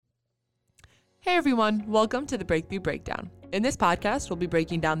Hey everyone, welcome to the Breakthrough Breakdown. In this podcast, we'll be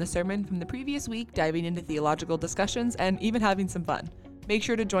breaking down the sermon from the previous week, diving into theological discussions, and even having some fun. Make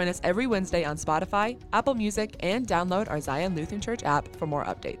sure to join us every Wednesday on Spotify, Apple Music, and download our Zion Lutheran Church app for more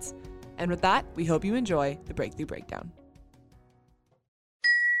updates. And with that, we hope you enjoy the Breakthrough Breakdown.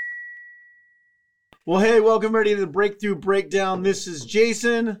 Well, hey, welcome everybody to the Breakthrough Breakdown. This is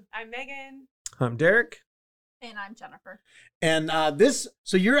Jason. I'm Megan. I'm Derek. And I'm Jennifer. And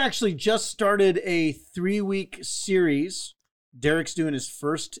so you're actually just started a 3-week series. Derek's doing his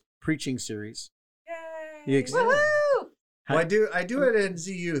first preaching series. Yay! You excited? Woohoo! Well, I do it in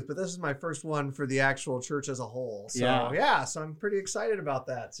Z Youth, but this is my first one for the actual church as a whole. So so I'm pretty excited about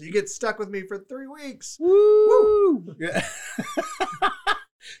that. So you get stuck with me for 3 weeks. Woo! Yeah.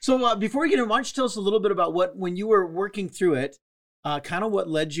 So before we get in, why don't you tell us a little bit about when you were working through it, kind of what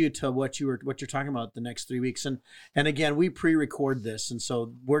led you to what you're talking about the next 3 weeks. And again, we pre-record this, and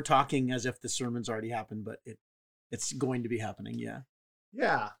so we're talking as if the sermon's already happened, but it's going to be happening. Yeah.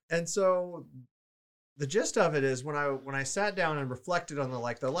 Yeah. And so the gist of it is when I sat down and reflected on the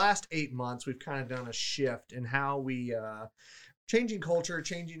last 8 months, we've kind of done a shift in how we changing culture,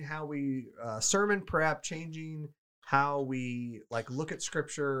 changing how we sermon prep, changing how we look at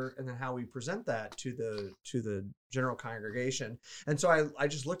scripture, and then how we present that to the general congregation. And so I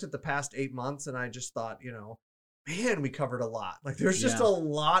just looked at the past 8 months and I just thought, man, we covered a lot. There's just a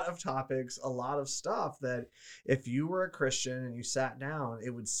lot of topics, a lot of stuff that if you were a Christian and you sat down, it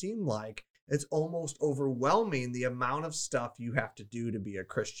would seem like it's almost overwhelming the amount of stuff you have to do to be a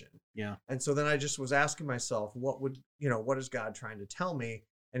Christian. Yeah. And so then I just was asking myself, what is God trying to tell me?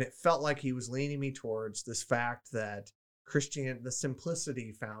 And it felt like he was leaning me towards this fact that the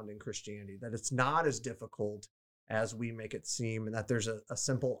simplicity found in Christianity, that it's not as difficult as we make it seem, and that there's a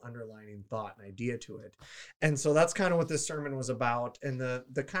simple underlining thought and idea to it. And so that's kind of what this sermon was about. And the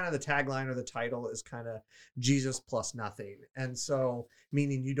kind of the tagline or the title is kind of Jesus plus nothing. And so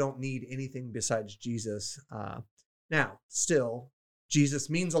meaning you don't need anything besides Jesus. Now, still, Jesus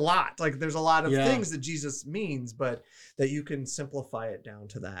means a lot. There's a lot of things that Jesus means, but that you can simplify it down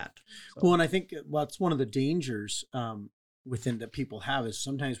to that. So. Well, and I think it's one of the dangers within that people have is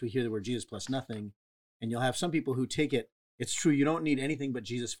sometimes we hear the word Jesus plus nothing, and you'll have some people who take it. It's true, you don't need anything but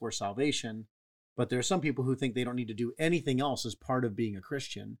Jesus for salvation, but there are some people who think they don't need to do anything else as part of being a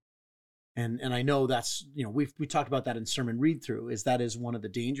Christian. And I know that's, we talked about that in sermon read through, that is one of the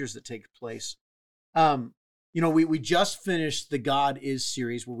dangers that take place. We just finished the God Is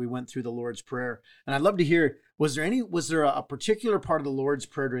series where we went through the Lord's Prayer. And I'd love to hear, was there a particular part of the Lord's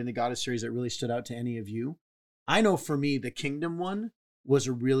Prayer during the God Is series that really stood out to any of you? I know for me, the kingdom one was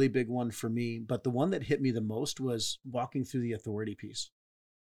a really big one for me, but the one that hit me the most was walking through the authority piece.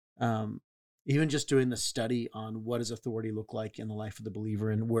 Even just doing the study on what does authority look like in the life of the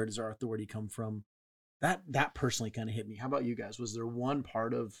believer and where does our authority come from? That personally kind of hit me. How about you guys? Was there one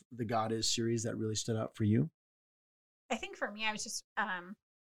part of the God Is series that really stood out for you? I think for me, I was just I'm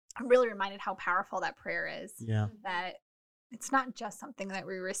really reminded how powerful that prayer is. Yeah. That it's not just something that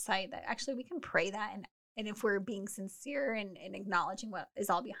we recite, that actually we can pray that. And if we're being sincere and acknowledging what is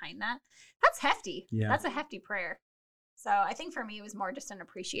all behind that, that's hefty. Yeah. That's a hefty prayer. So I think for me, it was more just an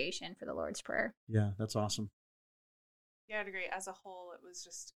appreciation for the Lord's Prayer. Yeah, that's awesome. Yeah, I'd agree. As a whole, it was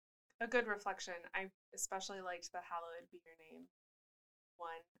just a good reflection. I especially liked the hallowed be your name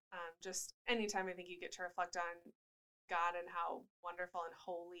one. Just anytime I think you get to reflect on God and how wonderful and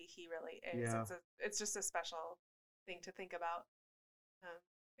holy he really is. Yeah. It's just a special thing to think about.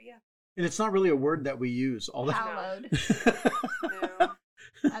 But yeah. And it's not really a word that we use all the time. Hallowed. No.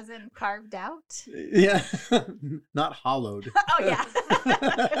 As in carved out? Yeah. Not hollowed. Oh, yeah.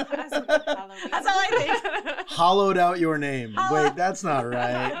 That's all I think. Hollowed out your name. Wait, that's not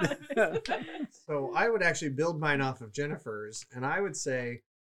right. So I would actually build mine off of Jennifer's, and I would say,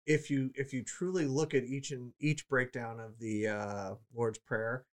 if you truly look at each breakdown of the Lord's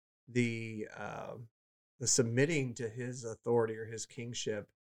Prayer, the submitting to his authority or his kingship,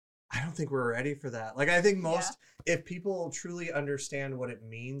 I don't think we're ready for that. I think if people truly understand what it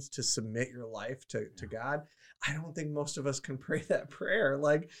means to submit your life to God, I don't think most of us can pray that prayer,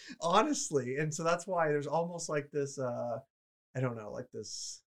 honestly. And so that's why there's almost this, God,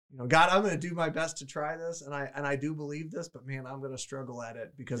 I'm going to do my best to try this. And I do believe this, but man, I'm going to struggle at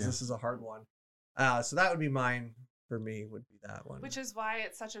it because this is a hard one. So that would be mine for me, would be that one. Which is why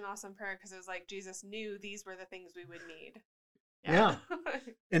it's such an awesome prayer, because it was Jesus knew these were the things we would need. Yeah.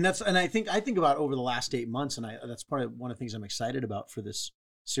 And I think about over the last 8 months, and that's part of one of the things I'm excited about for this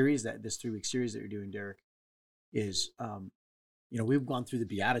series, this 3-week series that you're doing, Derek, is, we've gone through the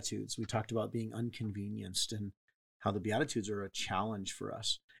Beatitudes. We talked about being unconvenienced and how the Beatitudes are a challenge for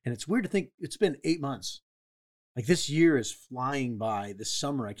us. And it's weird to think it's been 8 months. Like this year is flying by. This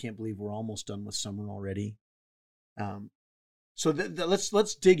summer, I can't believe we're almost done with summer already. So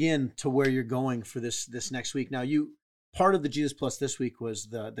let's dig in to where you're going for this next week. Now, part of the Jesus Plus this week was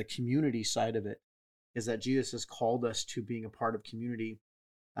the community side of it, is that Jesus has called us to being a part of community.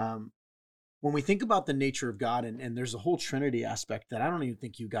 When we think about the nature of God, and there's a whole Trinity aspect that I don't even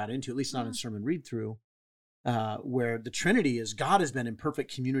think you got into, at least not in sermon read through, where the Trinity is God has been in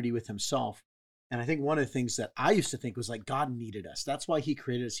perfect community with himself. And I think one of the things that I used to think was like God needed us. That's why he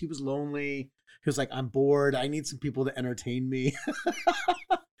created us. He was lonely. He was like, I'm bored. I need some people to entertain me.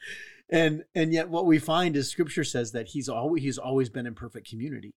 and yet what we find is scripture says that he's always been in perfect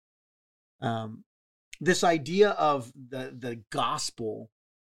community. This idea of the gospel,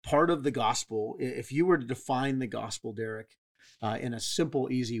 part of the gospel, if you were to define the gospel, Derek, in a simple,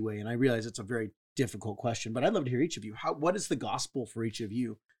 easy way, and I realize it's a very difficult question, but I'd love to hear each of you. What is the gospel for each of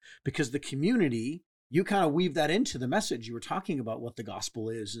you? Because the community, you kind of weave that into the message. You were talking about what the gospel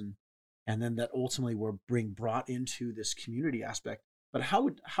is, and then that ultimately we're brought into this community aspect. But how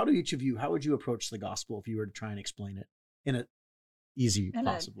would you approach the gospel if you were to try and explain it in a easy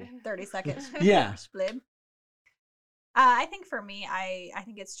possible 30 seconds? Yeah. Splib. I think for me, I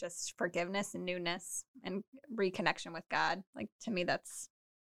think it's just forgiveness and newness and reconnection with God. Like, to me, that's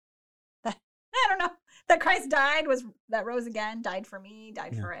I don't know, that Christ that rose again, died for me,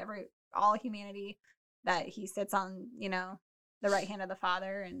 died for all humanity, that he sits on, the right hand of the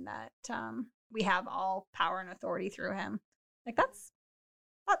Father, and that we have all power and authority through him. Like, that's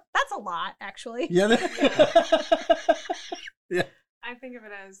a lot, actually. Yeah. Yeah. I think of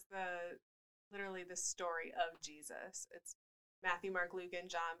it as literally the story of Jesus. It's Matthew, Mark, Luke, and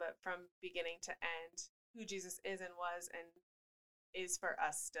John, but from beginning to end, who Jesus is and was and is for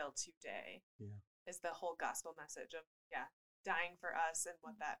us still today. Yeah. Is the whole gospel message of dying for us and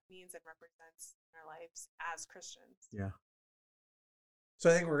what that means and represents in our lives as Christians. Yeah. So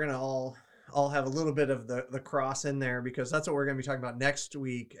I think we're gonna all have a little bit of the cross in there, because that's what we're gonna be talking about next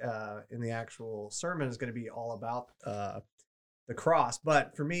week. In the actual sermon is gonna be all about the cross.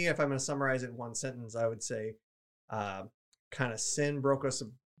 But for me, if I'm gonna summarize it in one sentence, I would say kind of sin broke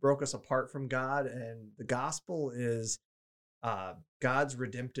us apart from God, and the gospel is God's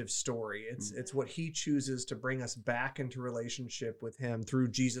redemptive story. It's what he chooses to bring us back into relationship with him through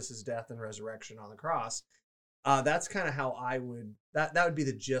Jesus's death and resurrection on the cross. That's kind of how I would, that would be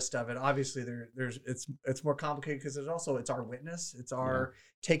the gist of it. Obviously it's more complicated, because it's our witness. It's our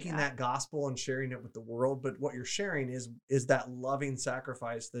taking that gospel and sharing it with the world. But what you're sharing is that loving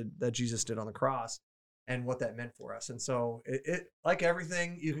sacrifice that Jesus did on the cross, and what that meant for us. And so it like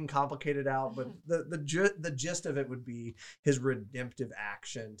everything, you can complicate it out, but the gist of it would be his redemptive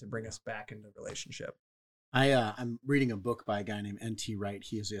action to bring us back into relationship. I'm reading a book by a guy named N.T. Wright.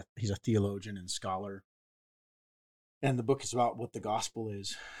 He's a theologian and scholar. And the book is about what the gospel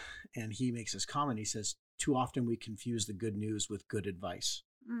is. And he makes this comment. He says, too often we confuse the good news with good advice.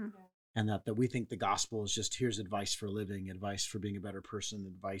 Mm. And that we think the gospel is just, here's advice for living, advice for being a better person,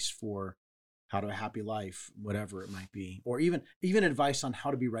 advice for how to have a happy life, whatever it might be, or even advice on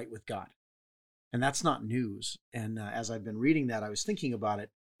how to be right with God. And that's not news. And as I've been reading that, I was thinking about it.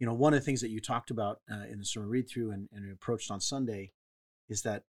 One of the things that you talked about in the sermon read through and approached on Sunday is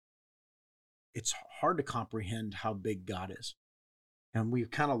that it's hard to comprehend how big God is. And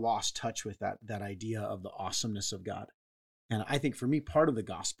we've kind of lost touch with that idea of the awesomeness of God. And I think for me, part of the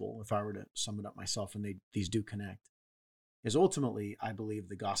gospel, if I were to sum it up myself, and these do connect, is ultimately, I believe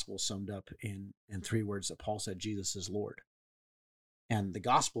the gospel is summed up in 3 words that Paul said: Jesus is Lord. And the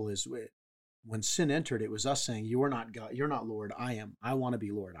gospel is, when sin entered, it was us saying, you are not God, you're not Lord, I am. I want to be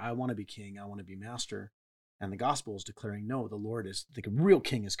Lord. I want to be king. I want to be master. And the gospel is declaring, no, the Lord is, the real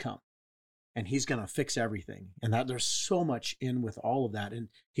king has come. And he's going to fix everything. And that there's so much in with all of that. And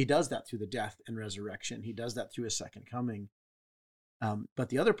he does that through the death and resurrection. He does that through his second coming. But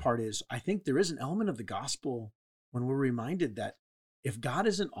the other part is, I think there is an element of the gospel when we're reminded that if God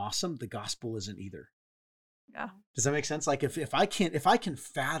isn't awesome, the gospel isn't either. Yeah. Does that make sense? Like if I can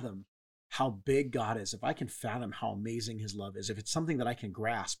fathom how big God is, if I can fathom how amazing his love is, if it's something that I can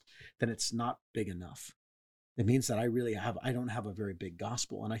grasp, then it's not big enough. It means that I don't have a very big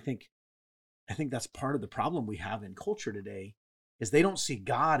gospel. And I think that's part of the problem we have in culture today, is they don't see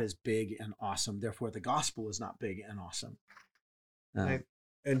God as big and awesome. Therefore, the gospel is not big and awesome.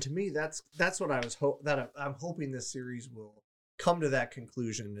 And to me, that's what I'm hoping this series will come to that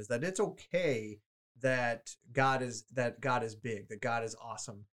conclusion, is that it's okay that God is big, that God is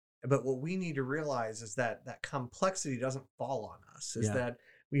awesome. But what we need to realize is that complexity doesn't fall on us, is that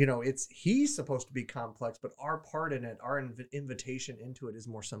he's supposed to be complex, but our part in it, our invitation into it is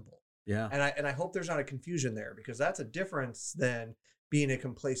more simple. Yeah. And I hope there's not a confusion there, because that's a difference than being a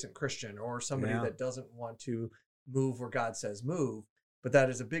complacent Christian or somebody that doesn't want to move where God says move. But that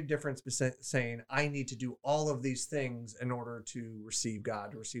is a big difference saying I need to do all of these things in order to receive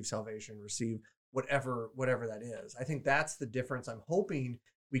God, to receive salvation, receive whatever that is. I think that's the difference I'm hoping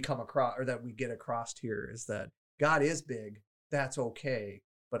we come across, or that we get across here, is that God is big. That's okay.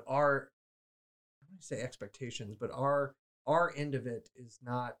 But I don't want to say expectations, but our end of it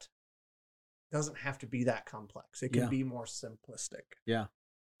doesn't have to be that complex. It can be more simplistic. Yeah.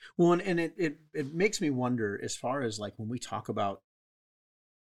 Well, and it makes me wonder, as far as like when we talk about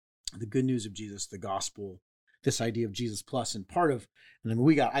the good news of Jesus, the gospel, this idea of Jesus plus, and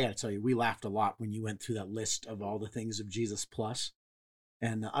I got to tell you, we laughed a lot when you went through that list of all the things of Jesus plus,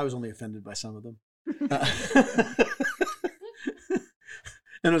 and I was only offended by some of them.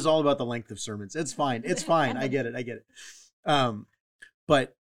 And it was all about the length of sermons. It's fine. I get it.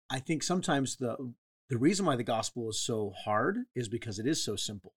 But I think sometimes the reason why the gospel is so hard is because it is so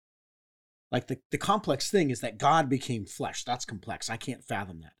simple. Like the complex thing is that God became flesh. That's complex. I can't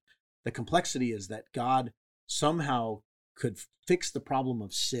fathom that. The complexity is that God somehow could fix the problem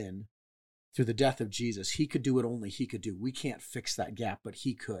of sin through the death of Jesus. He could do what only he could do. We can't fix that gap, but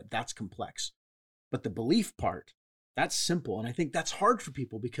he could. That's complex. But the belief part, that's simple. And I think that's hard for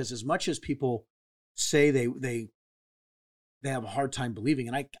people, because as much as people say they have a hard time believing,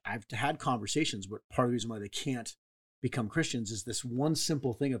 and I've had conversations, but part of the reason why they can't become Christians is this one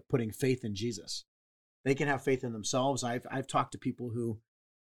simple thing of putting faith in Jesus. They can have faith in themselves. I've talked to people who,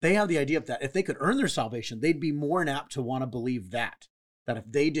 they have the idea of that if they could earn their salvation, they'd be more apt to want to believe that if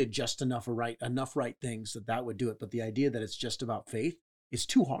they did just enough right things, that would do it. But the idea that it's just about faith is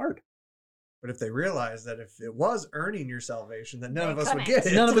too hard. But if they realize that if it was earning your salvation, then none of us would get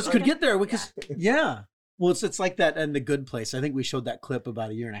it. None of us could get there, because well, it's like that in The Good Place. I think we showed that clip about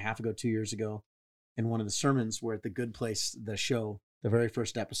 1.5 years ago, 2 years ago, in one of the sermons, where at The Good Place, the show, the very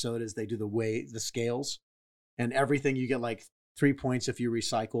first episode is they do the scales, and everything you get like 3 points if you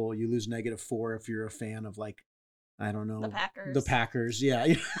recycle, you lose -4 if you're a fan of, like, I don't know, the Packers. Yeah.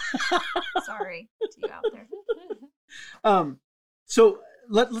 Sorry to you out there. So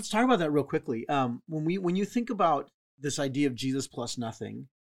let's talk about that real quickly. When you think about this idea of Jesus plus nothing,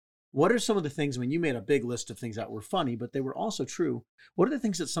 what are some of the things, when you made a big list of things that were funny, but they were also true, what are the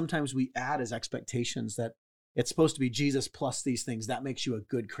things that sometimes we add as expectations, that it's supposed to be Jesus plus these things, that makes you a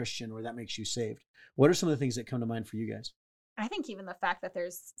good Christian, or that makes you saved? What are some of the things that come to mind for you guys? I think even the fact that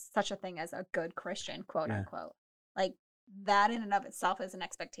there's such a thing as a good Christian, quote unquote, like that in and of itself is an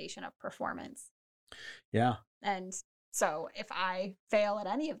expectation of performance. Yeah. And so if I fail at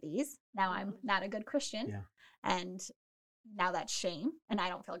any of these, now I'm not a good Christian. Yeah. And now that's shame, and I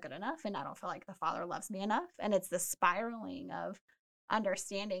don't feel good enough, and I don't feel like the Father loves me enough. And it's the spiraling of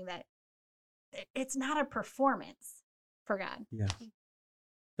understanding that it's not a performance for God. Yeah.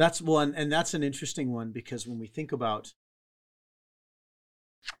 That's one, and that's an interesting one, because when we think about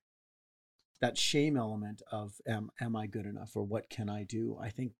that shame element of am I good enough, or what can I do? I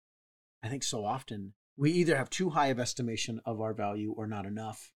think so often we either have too high of estimation of our value or not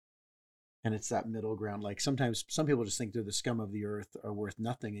enough. And it's that middle ground. Like sometimes some people just think they're the scum of the earth, are worth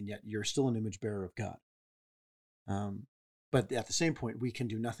nothing, and yet you're still an image bearer of God. But at the same point, we can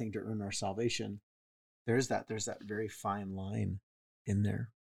do nothing to earn our salvation. There's that very fine line in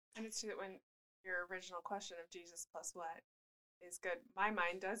there. And it's true that when your original question of Jesus plus what is good, my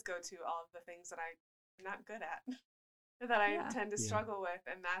mind does go to all of the things that I'm not good at, that I tend to struggle with,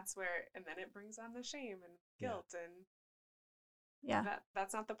 and that's where, and then it brings on the shame and guilt, and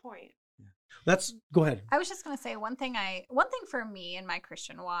that's not the point. Yeah. Go ahead. I was just going to say one thing for me in my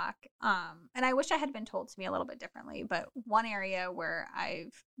Christian walk, and I wish I had been told to me a little bit differently, but one area where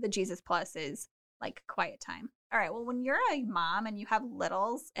the Jesus plus is like quiet time. All right, well, when you're a mom and you have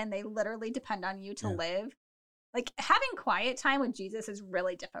littles and they literally depend on you to live, like having quiet time with Jesus is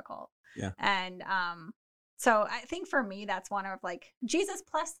really difficult. Yeah. And so I think for me, that's one of like Jesus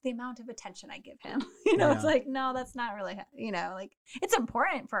plus the amount of attention I give him. It's like, no, that's not really, like it's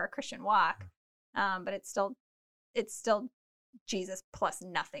important for a Christian walk, but it's still Jesus plus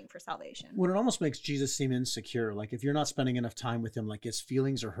nothing for salvation. Well, it almost makes Jesus seem insecure. Like if you're not spending enough time with him, like his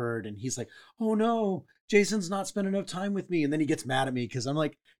feelings are hurt, and he's like, oh no, Jason's not spending enough time with me. And then he gets mad at me because I'm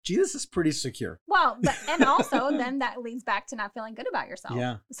like, Jesus is pretty secure. Well, and also then that leads back to not feeling good about yourself.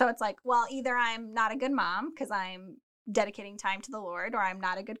 Yeah. So it's like, well, either I'm not a good mom because I'm dedicating time to the Lord, or I'm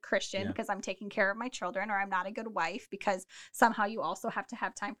not a good Christian because I'm taking care of my children, or I'm not a good wife because somehow you also have to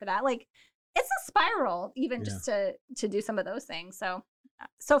have time for that. Like, it's a spiral even just to do some of those things. So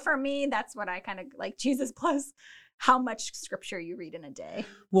So for me, that's what I kind of like, Jesus plus how much scripture you read in a day.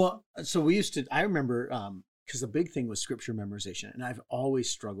 Well, so I remember, because the big thing was scripture memorization, and I've always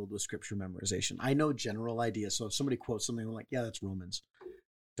struggled with scripture memorization. I know general ideas. So if somebody quotes something, I'm like, yeah, that's Romans.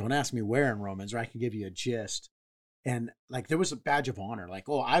 Don't ask me where in Romans, or I can give you a gist. And like, there was a badge of honor, like,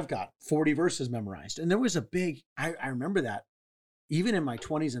 oh, I've got 40 verses memorized. And there was a big, I remember that even in my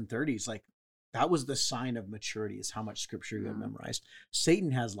 20s and 30s, like that was the sign of maturity, is how much scripture you had memorized.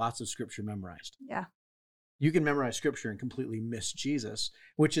 Satan has lots of scripture memorized. Yeah. You can memorize scripture and completely miss Jesus,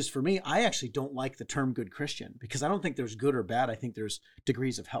 which is, for me, I actually don't like the term good Christian, because I don't think there's good or bad. I think there's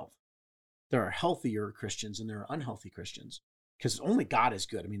degrees of health. There are healthier Christians and there are unhealthy Christians, because only God is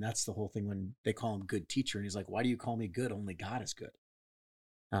good. I mean, that's the whole thing when they call him good teacher. And he's like, why do you call me good? Only God is good.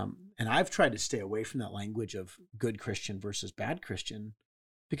 And I've tried to stay away from that language of good Christian versus bad Christian,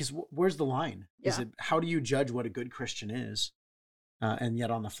 because where's the line? Yeah. How do you judge what a good Christian is? And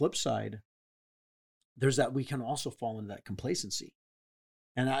yet on the flip side, there's that we can also fall into that complacency.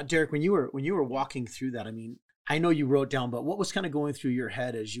 And Derek, when you were walking through that, I mean, I know you wrote down, but what was kind of going through your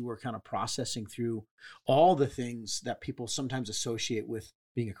head as you were kind of processing through all the things that people sometimes associate with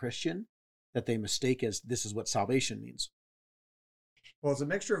being a Christian, that they mistake as this is what salvation means? Well, it's a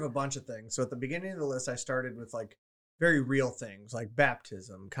mixture of a bunch of things. So at the beginning of the list, I started with like very real things like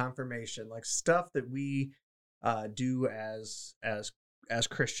baptism, confirmation, like stuff that we do as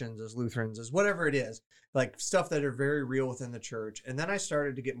Christians, as Lutherans, as whatever it is, like stuff that are very real within the church. And then I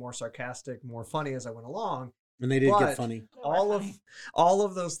started to get more sarcastic, more funny as I went along. And they did get funny. All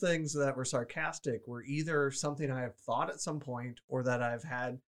of those things that were sarcastic were either something I have thought at some point, or that I've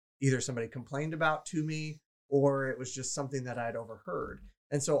had either somebody complained about to me, or it was just something that I'd overheard.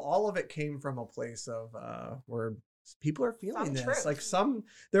 And so all of it came from a place of where people are feeling Some this. truth. Like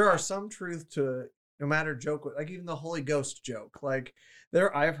there are some truth to, no matter joke, like even the Holy Ghost joke. Like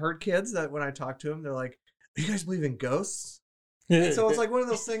I've heard kids that when I talk to them, they're like, "You guys believe in ghosts?" And so it's like one of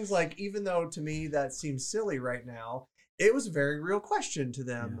those things, like, even though to me that seems silly right now, it was a very real question to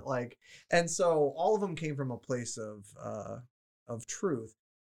them. Yeah. Like, and so all of them came from a place of truth.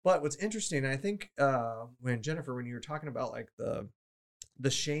 But what's interesting, I think, when Jennifer, when you were talking about like the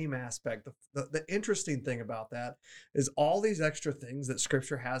shame aspect, the interesting thing about that is all these extra things that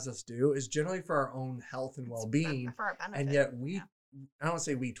Scripture has us do is generally for our own health and well-being, For our benefit. and yet I don't want to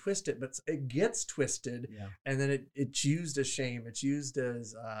say we twist it, but it gets twisted, and then it's used as shame. It's used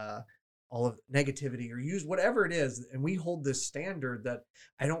as all of negativity, or used whatever it is, and we hold this standard that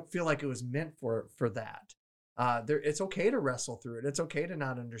I don't feel like it was meant for that. It's okay to wrestle through it. It's okay to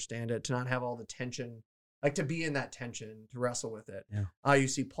not understand it, to not have all the tension, like to be in that tension, to wrestle with it. Yeah. You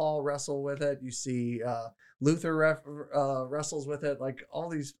see Paul wrestle with it. You see Luther wrestles with it. Like all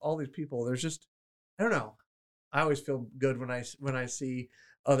these people. There's just, I don't know. I always feel good when I see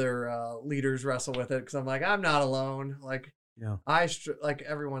other leaders wrestle with it, because I'm like, I'm not alone. Like, like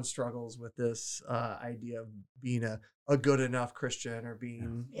everyone struggles with this idea of being a good enough Christian, or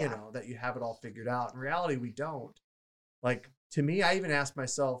being, you know, that you have it all figured out. In reality, we don't. Like, to me, I even asked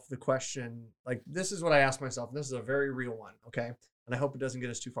myself the question, like, this is what I asked myself, and this is a very real one, okay? And I hope it doesn't get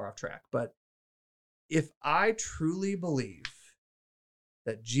us too far off track. But if I truly believe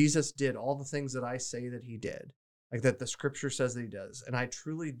that Jesus did all the things that I say that he did, like that the Scripture says that he does, and I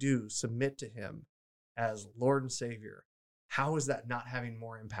truly do submit to him as Lord and Savior, how is that not having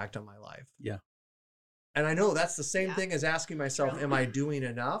more impact on my life? Yeah. And I know that's the same thing as asking myself, am I doing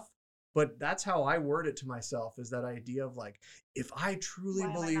enough? But that's how I word it to myself, is that idea of like, if I truly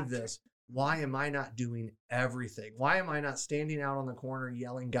believe this, why am I not doing everything? Why am I not standing out on the corner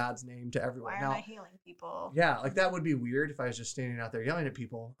yelling God's name to everyone? Why am I healing people? Yeah, like that would be weird if I was just standing out there yelling at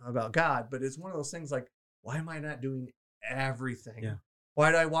people about God. But it's one of those things like, why am I not doing everything? Yeah.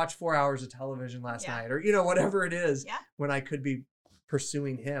 Why did I watch 4 hours of television last night? Or, you know, whatever it is, when I could be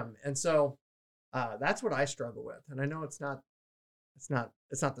pursuing him. And so that's what I struggle with. And I know it's not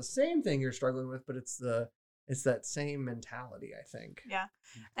the same thing you're struggling with, but it's that same mentality, I think. Yeah.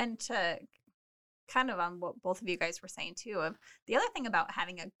 And to kind of on what both of you guys were saying too, of the other thing about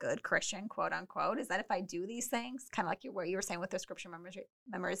having a good Christian, quote unquote, is that if I do these things, kind of like what you were saying with the scripture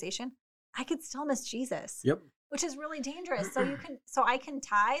memorization, I could still miss Jesus. Yep. Which is really dangerous. So I can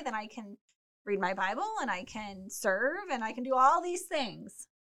tithe, and I can read my Bible, and I can serve, and I can do all these things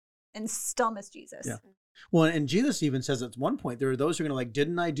and still miss Jesus. Yeah. Well, and Jesus even says at one point, there are those who are going to like,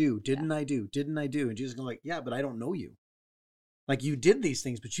 didn't I do? Didn't I do? Didn't I do? And Jesus is going to like, yeah, but I don't know you. Like, you did these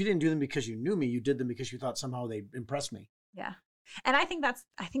things, but you didn't do them because you knew me. You did them because you thought somehow they impressed me. Yeah. And I think that's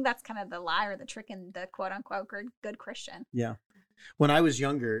kind of the lie or the trick in the quote unquote good Christian. Yeah. When I was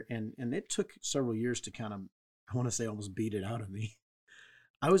younger, and it took several years to kind of, I want to say almost beat it out of me.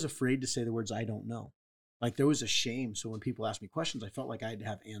 I was afraid to say the words, I don't know. Like there was a shame. So when people asked me questions, I felt like I had to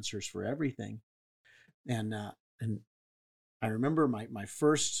have answers for everything. And I remember my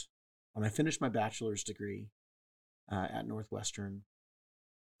first, when I finished my bachelor's degree at Northwestern,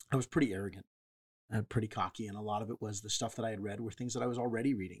 I was pretty arrogant and pretty cocky. And a lot of it was the stuff that I had read were things that I was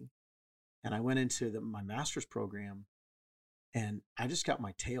already reading. And I went into my master's program and I just got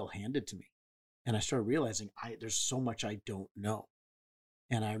my tail handed to me. And I started realizing there's so much I don't know.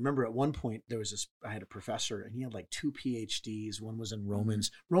 And I remember at one point I had a professor and he had like 2 PhDs. One was in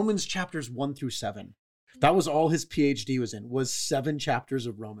Romans chapters 1 through 7. That was all his PhD was 7 chapters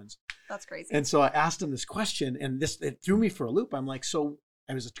of Romans. That's crazy. And so I asked him this question and it threw me for a loop. I'm like, so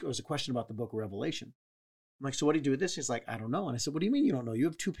it was a question about the book of Revelation. I'm like, so what do you do with this? He's like, I don't know. And I said, what do you mean you don't know? You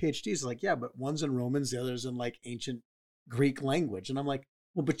have 2 PhDs. He's like, yeah, but one's in Romans, the other's in like ancient Greek language. And I'm like,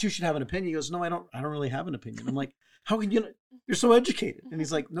 well, but you should have an opinion. He goes, no, I don't really have an opinion. I'm like, how can you, you're so educated. And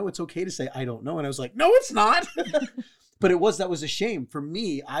he's like, no, it's okay to say, I don't know. And I was like, no, it's not. But that was a shame for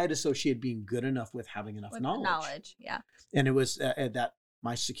me. I had associated being good enough with having enough knowledge. Yeah. And it was that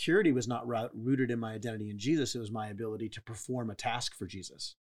my security was not rooted in my identity in Jesus. It was my ability to perform a task for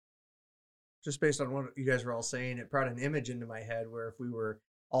Jesus. Just based on what you guys were all saying, it brought an image into my head where if we were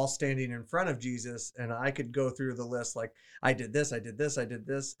all standing in front of Jesus and I could go through the list, like I did this, I did this, I did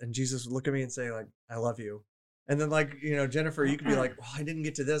this. And Jesus would look at me and say like, I love you. And then like, Jennifer, you could be like, well, I didn't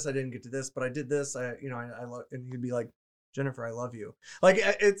get to this. I didn't get to this, but I did this. I love, and you'd be like, Jennifer, I love you. Like,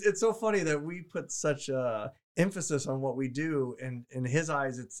 it's so funny that we put such emphasis on what we do. And in his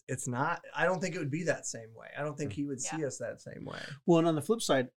eyes, it's not, I don't think it would be that same way. I don't think he would see us that same way. Well, and on the flip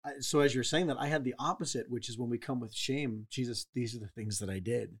side, so as you're saying that, I had the opposite, which is when we come with shame, Jesus, these are the things that I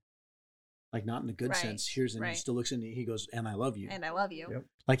did. Like not in a good sense. He still looks at me, he goes, and I love you. And I love you. Yep.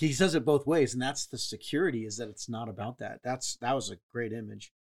 Like he says it both ways. And that's the security, is that it's not about that. That was a great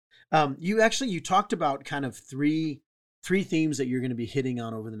image. You talked about kind of three themes that you're going to be hitting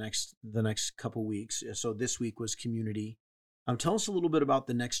on over the next couple weeks. So this week was community. Tell us a little bit about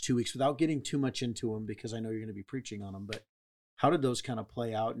the next 2 weeks without getting too much into them, because I know you're going to be preaching on them, but how did those kind of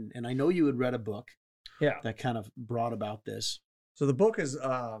play out? And I know you had read a book that kind of brought about this. So the book is,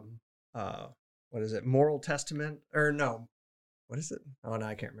 what is it? Moral Testament, or no, what is it? Oh no,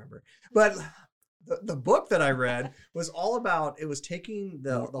 I can't remember. But the book that I read was all about, it was taking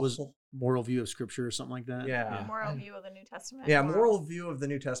the whole Moral View of Scripture or something like that. Yeah. Moral View of the New Testament. Yeah. Moral View of the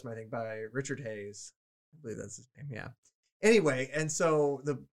New Testament, I think, by Richard Hayes. I believe that's his name. Yeah. Anyway. And so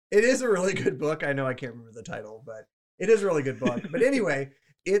it is a really good book. I know I can't remember the title, but it is a really good book. But anyway,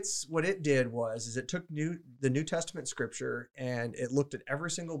 what it did was it took the New Testament scripture and it looked at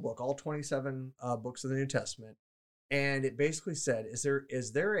every single book, all 27 books of the New Testament. And it basically said,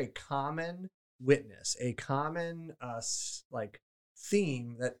 is there a common witness, a common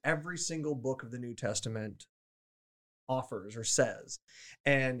theme that every single book of the New Testament offers or says?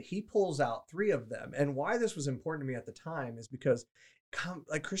 And he pulls out 3 of them. And why this was important to me at the time is because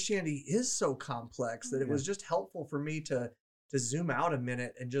Christianity is so complex that it was just helpful for me to zoom out a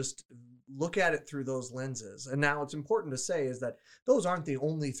minute and just look at it through those lenses. And now it's important to say is that those aren't the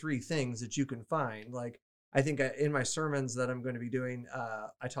only 3 things that you can find. Like, I think in my sermons that I'm going to be doing,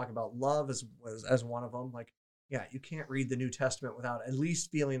 I talk about love as one of them. Like, yeah, you can't read the New Testament without at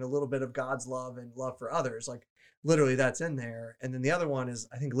least feeling a little bit of God's love and love for others. Like, literally that's in there. And then the other one is,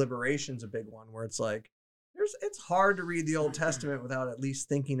 I think liberation's a big one, where it's like, it's hard to read the Old Testament without at least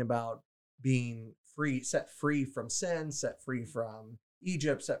thinking about being free, set free from sin, set free from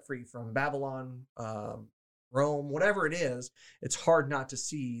Egypt, set free from Babylon, Rome, whatever it is. It's hard not to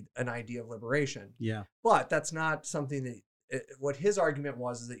see an idea of liberation. Yeah. But that's not something that, what his argument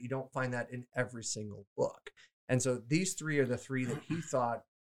was, is that you don't find that in every single book. And so these 3 are the 3 that he thought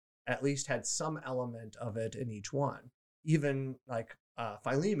at least had some element of it in each one. Even like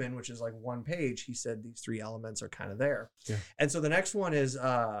Philemon, which is like 1 page, he said these 3 elements are kind of there. Yeah. And so the next one is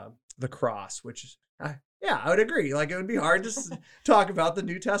the cross, which is, I would agree. Like, it would be hard to talk about the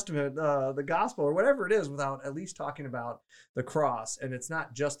New Testament, the gospel, or whatever it is, without at least talking about the cross. And it's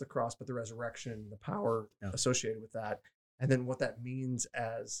not just the cross, but the resurrection, the power associated with that, and then what that means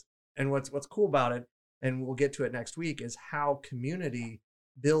and what's cool about it, and we'll get to it next week, is how community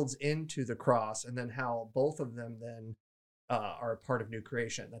builds into the cross, and then how both of them then are a part of new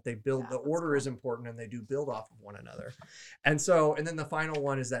creation, that they build, the order is important, and they do build off of one another. And then the final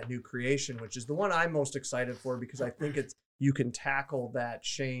one is that new creation, which is the one I'm most excited for, because I think you can tackle that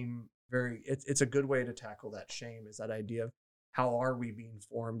shame it's a good way to tackle that shame, is that idea of how are we being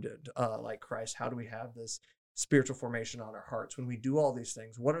formed like Christ? How do we have this spiritual formation on our hearts? When we do all these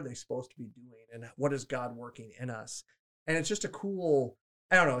things, what are they supposed to be doing? And what is God working in us? And it's just a cool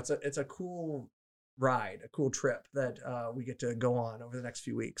I don't know. It's a cool ride, a cool trip that we get to go on over the next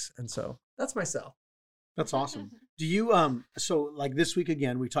few weeks. And so that's myself. That's awesome. Do you so like this week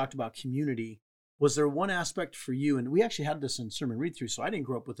again, we talked about community. Was there one aspect for you, and we actually had this in sermon read through, so I didn't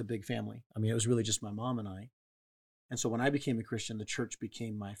grow up with a big family. I mean, it was really just my mom and I. And so when I became a Christian, the church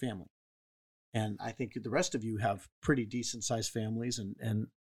became my family. And I think the rest of you have pretty decent sized families, and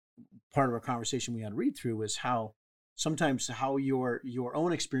part of our conversation we had read through was how sometimes how your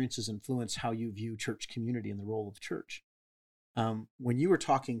own experiences influence how you view church community and the role of church. When you were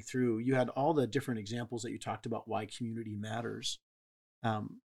talking through, you had all the different examples that you talked about why community matters.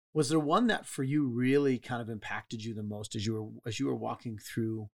 Was there one that for you really kind of impacted you the most as you were walking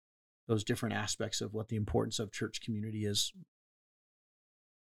through those different aspects of what the importance of church community is?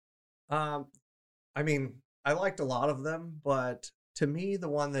 I mean, I liked a lot of them, but to me, the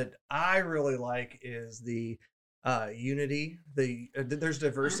one that I really like is the unity. There's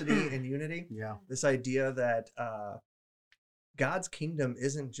diversity in unity. Yeah. This idea that God's kingdom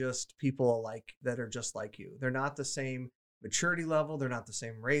isn't just people like that are just like you. They're not the same maturity level. They're not the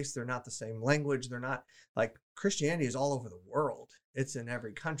same race. They're not the same language. They're not like Christianity is all over the world. It's in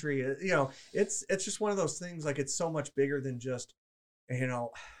every country. You know, it's just one of those things. Like it's so much bigger than just, you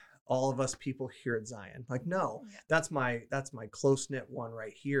know, all of us people here at Zion. Like, no, that's my close knit one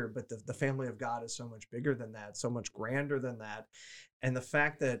right here. But the family of God is so much bigger than that, so much grander than that. And the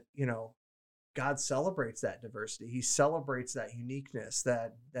fact that, you know, God celebrates that diversity. He celebrates that uniqueness,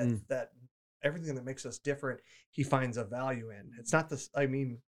 that everything that makes us different, he finds a value in. It's not this, I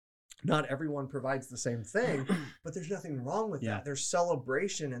mean, not everyone provides the same thing, but there's nothing wrong with that. There's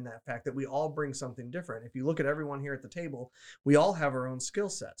celebration in that fact that we all bring something different. If you look at everyone here at the table, we all have our own skill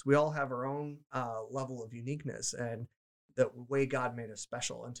sets. We all have our own level of uniqueness and the way God made us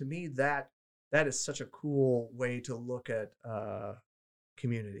special. And to me, that is such a cool way to look at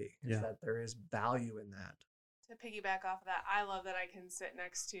community, is that there is value in that. To piggyback off of that, I love that I can sit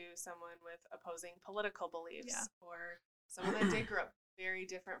next to someone with opposing political beliefs or someone that did grow up very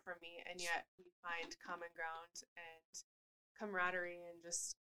different from me, and yet we find common ground and camaraderie and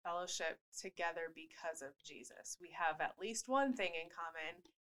just fellowship together because of Jesus. We have at least one thing in common,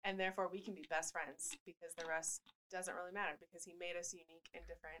 and therefore we can be best friends because the rest doesn't really matter because he made us unique and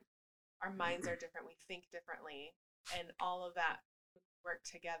different. Our minds are different. We think differently, and all of that work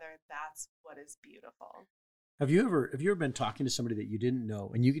together. That's what is beautiful. Have you ever been talking to somebody that you didn't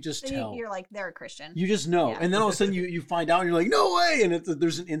know and you could just tell? You're like, they're a Christian. You just know. And then all of a sudden you find out and you're like, no way. And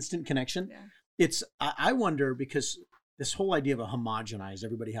there's an instant connection. Yeah. I wonder, because this whole idea of a homogenized,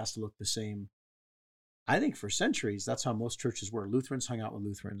 everybody has to look the same. I think for centuries, that's how most churches were. Lutherans hung out with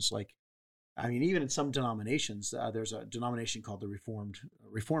Lutherans. Like, I mean, even in some denominations, there's a denomination called the Reformed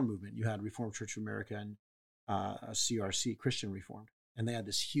movement. You had Reformed Church of America and a CRC, Christian Reformed. And they had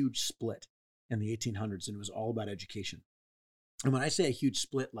this huge split in the 1800s, and it was all about education. And when I say a huge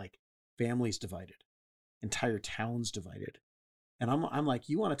split, like families divided, entire towns divided. And I'm like,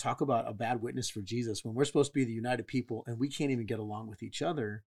 you want to talk about a bad witness for Jesus when we're supposed to be the united people and we can't even get along with each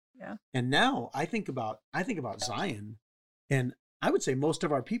other. Yeah. And now I think about Zion, and I would say most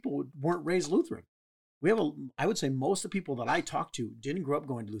of our people weren't raised Lutheran. I would say most of the people that I talk to didn't grow up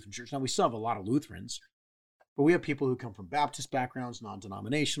going to Lutheran church. Now we still have a lot of Lutherans, but we have people who come from Baptist backgrounds,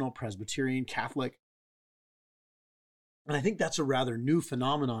 non-denominational, Presbyterian, Catholic. And I think that's a rather new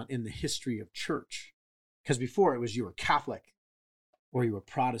phenomenon in the history of church. Because before it was you were Catholic or you were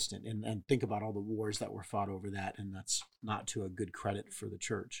Protestant. And think about all the wars that were fought over that. And that's not to a good credit for the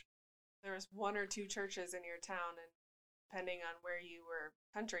church. There was one or two churches in your town, and depending on where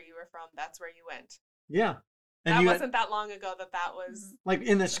country you were from, that's where you went. Yeah. And that wasn't that long ago that was like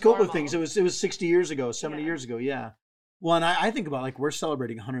in the scope normal. Of things. It was 60 years ago, 70 years ago. Yeah. Well, and I think about, like, we're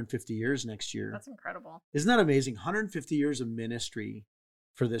celebrating 150 years next year. That's incredible. Isn't that amazing? 150 years of ministry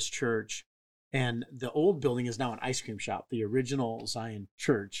for this church. And the old building is now an ice cream shop. The original Zion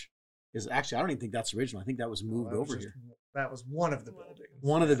Church is actually, I don't even think that's original. I think that was moved over here. That was one of the buildings.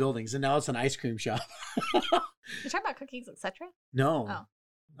 One of the buildings. And now it's an ice cream shop. You talking about Cookies, etc.? No.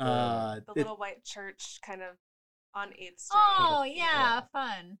 Oh. The little white church kind of on 8th Street. Oh, yeah.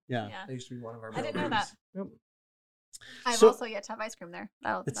 Fun. Yeah. That used to be one of our I buildings. didn't know that. Yep. I've also yet to have ice cream there.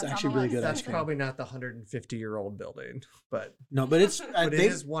 It's that's actually on the really list. good. That's probably not the 150-year-old building, but no, but it's but it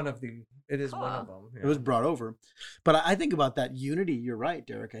is one of them. It was brought over. But I think about that unity. You're right,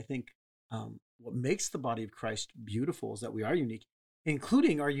 Derek. I think what makes the body of Christ beautiful is that we are unique,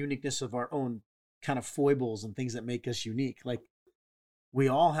 including our uniqueness of our own kind of foibles and things that make us unique. Like, we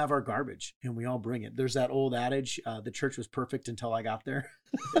all have our garbage and we all bring it. There's that old adage, the church was perfect until I got there.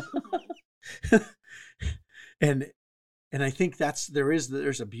 And And I think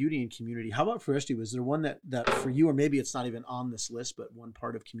there's a beauty in community. How about for Esty? Was there one that for you, or maybe it's not even on this list, but one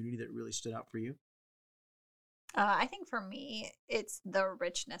part of community that really stood out for you? I think for me, it's the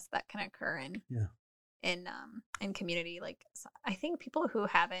richness that can occur in community. Like, I think people who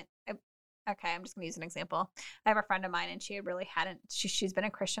haven't. Okay, I'm just gonna use an example. I have a friend of mine, and she really hadn't. She's been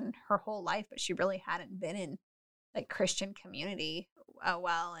a Christian her whole life, but she really hadn't been in like Christian community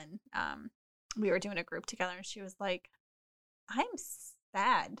well. And we were doing a group together, and she was like, "I'm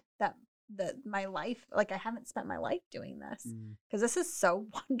sad that my life, like I haven't spent my life doing this because this is so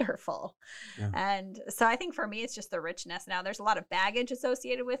wonderful." Yeah. And so I think for me, it's just the richness. Now there's a lot of baggage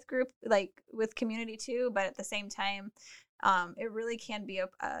associated with with community too, but at the same time, it really can be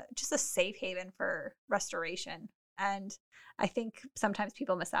just a safe haven for restoration. And I think sometimes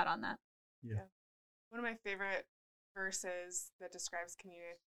people miss out on that. Yeah. One of my favorite verses that describes community,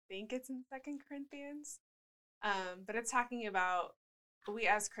 I think it's in 2 Corinthians, but it's talking about we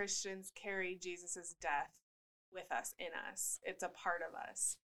as Christians carry Jesus's death with us, in us. It's a part of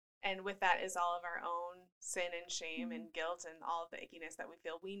us. And with that is all of our own sin and shame and guilt and all of the ickiness that we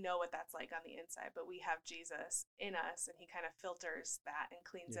feel. We know what that's like on the inside, but we have Jesus in us, and he kind of filters that and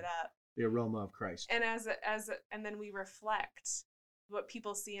cleans it up. The aroma of Christ. And and then we reflect what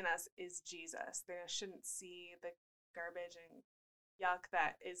people see in us is Jesus. They shouldn't see the garbage and yuck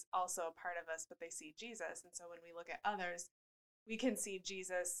that is also a part of us, but they see Jesus. And so when we look at others, we can see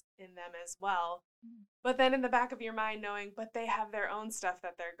Jesus in them as well. But then in the back of your mind knowing, but they have their own stuff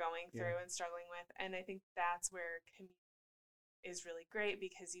that they're going through and struggling with. And I think that's where community is really great,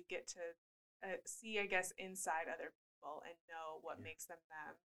 because you get to see, I guess, inside other people and know what makes them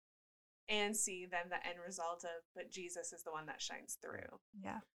them, and see then the end result of, but Jesus is the one that shines through.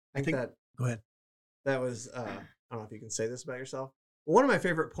 Yeah. I think that, go ahead. That was, I don't know if you can say this about yourself. One of my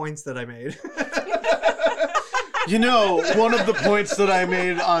favorite points that I made. You know, one of the points that I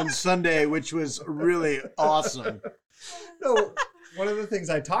made on Sunday, which was really awesome. No, one of the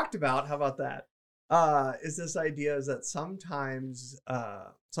things I talked about, how about that? Is this idea is that sometimes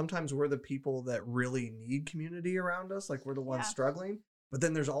we're the people that really need community around us. Like we're the ones struggling. But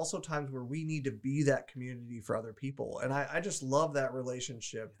then there's also times where we need to be that community for other people. And I just love that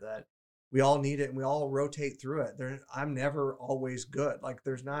relationship that we all need it and we all rotate through it. I'm never always good. Like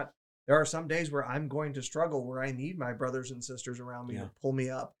there are some days where I'm going to struggle, where I need my brothers and sisters around me to pull me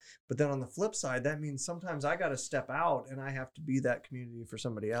up. But then on the flip side, that means sometimes I got to step out and I have to be that community for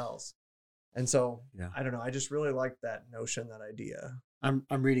somebody else. And so, I don't know. I just really like that notion, that idea. I'm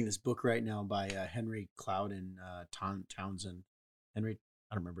reading this book right now by Henry Cloud and Townsend. Henry,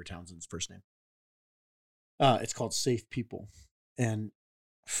 I don't remember Townsend's first name. It's called Safe People. And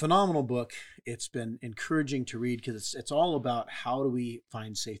phenomenal book. It's been encouraging to read because it's all about how do we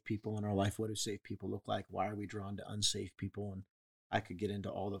find safe people in our life? What do safe people look like? Why are we drawn to unsafe people? And I could get into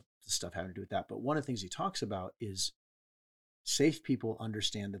all the stuff having to do with that. But one of the things he talks about is safe people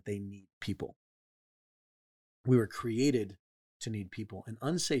understand that they need people. We were created to need people, and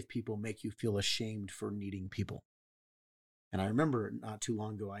unsafe people make you feel ashamed for needing people. And I remember not too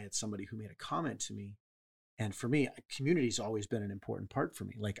long ago, I had somebody who made a comment to me. And for me, community's always been an important part for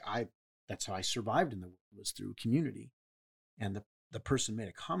me. Like that's how I survived in the world, was through community. And the person made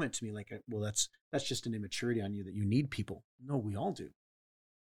a comment to me like, well, that's just an immaturity on you that you need people. No, we all do.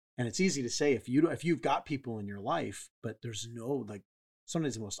 And it's easy to say if you've got people in your life, but there's no, like,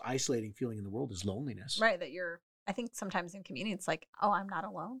 sometimes the most isolating feeling in the world is loneliness. Right. I think sometimes in community, it's like, oh, I'm not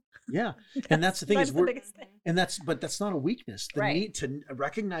alone. Yeah. And that's the thing that's the biggest thing. But that's not a weakness. The need to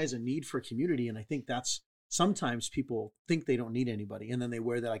recognize a need for community. And I think that's, sometimes people think they don't need anybody, and then they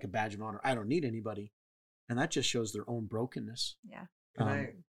wear that like a badge of honor. I don't need anybody. And that just shows their own brokenness. Yeah. Can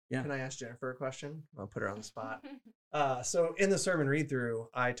I ask Jennifer a question? I'll put her on the spot. So in the sermon read through,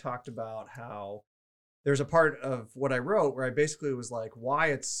 I talked about how there's a part of what I wrote where I basically was like,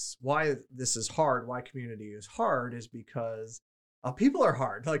 why this is hard, why community is hard is because people are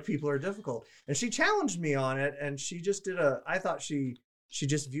hard, like people are difficult. And she challenged me on it, and she just I thought she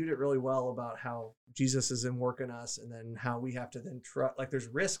just viewed it really well about how Jesus is in work in us, and then how we have to then trust, like there's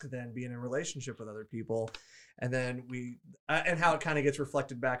risk then being in relationship with other people. And then and how it kind of gets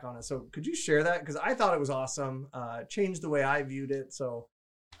reflected back on us. So could you share that? Because I thought it was awesome. Changed the way I viewed it. So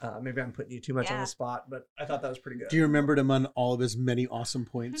maybe I'm putting you too much on the spot, but I thought that was pretty good. Do you remember him on all of his many awesome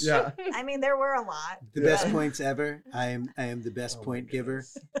points? Yeah. I mean, there were a lot. The best points ever. I am the best point giver.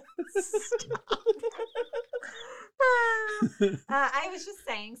 I was just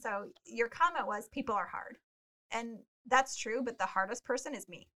saying, so your comment was people are hard, and that's true, but the hardest person is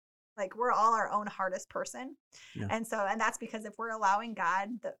me. Like we're all our own hardest person. And that's because if we're allowing God,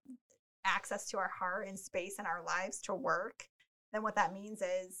 access to our heart and space in our lives to work, then what that means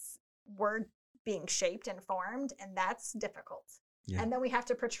is we're being shaped and formed, and that's difficult. Yeah. And then we have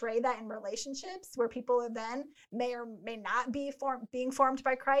to portray that in relationships where people then may or may not be being formed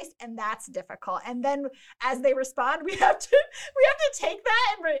by Christ, and that's difficult. And then as they respond, we have to take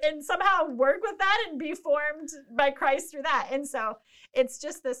that and somehow work with that and be formed by Christ through that. And so it's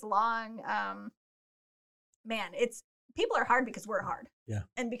just this long, people are hard because we're hard. Yeah.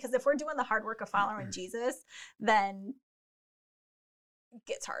 And because if we're doing the hard work of following Jesus, then it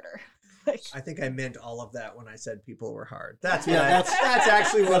gets harder. I think I meant all of that when I said people were hard. That's Yeah, what that's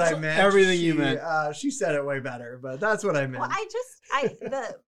actually what I meant. everything you meant. She said it way better, but that's what I meant. Well,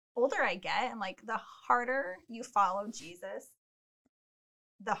 the older I get and like the harder you follow Jesus,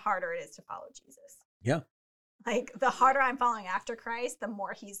 the harder it is to follow Jesus. Yeah. Like the harder I'm following after Christ, the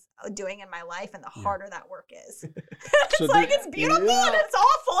more he's doing in my life and the harder that work is. It's So like there- it's beautiful and it's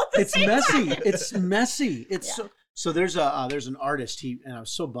awful at the It's same messy. time. It's messy. It's Yeah. so there's an artist, and I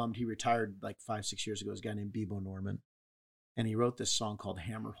was so bummed he retired like 5-6 years ago. This guy named Bebo Norman, and he wrote this song called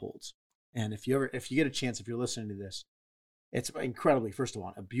Hammer Holds. And if you get a chance, if you're listening to this, it's incredibly, first of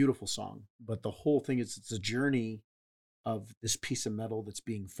all, a beautiful song, but the whole thing is it's a journey of this piece of metal that's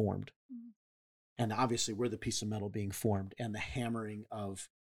being formed. And obviously we're the piece of metal being formed, and the hammering of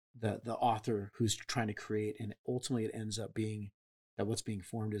the author who's trying to create, and ultimately it ends up being that what's being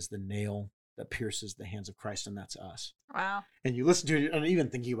formed is the nail that pierces the hands of Christ, and that's us. Wow. And you listen to it, and even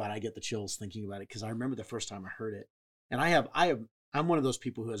thinking about it, I get the chills thinking about it, because I remember the first time I heard it. And I'm one of those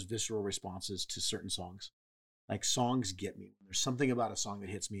people who has visceral responses to certain songs. Like, songs get me. There's something about a song that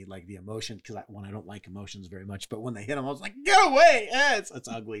hits me, like the emotion, because I don't like emotions very much, but when they hit them, I was like, go away! It's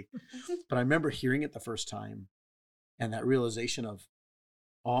ugly. But I remember hearing it the first time, and that realization of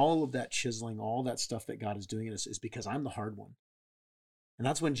all of that chiseling, all that stuff that God is doing in us is because I'm the hard one. And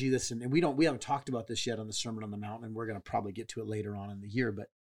that's when Jesus, and we haven't talked about this yet on the Sermon on the Mount, and we're going to probably get to it later on in the year, but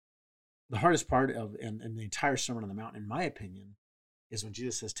the hardest part of and the entire Sermon on the Mount, in my opinion, is when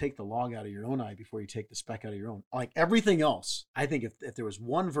Jesus says, take the log out of your own eye before you take the speck out of your own. Like everything else, I think if there was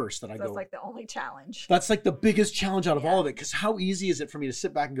one verse that That's like the only challenge. that's like the biggest challenge out of all of it. Because how easy is it for me to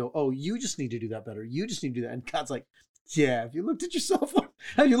sit back and go, oh, you just need to do that better. You just need to do that. And God's like, yeah, have you looked at yourself?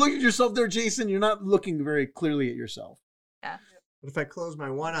 Have you looked at yourself there, Jason? You're not looking very clearly at yourself. Yeah. But if I close my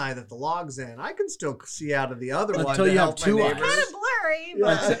one eye that the log's in, I can still see out of the other one. Until to you have help my two eyes. neighbors. Kind of blurry,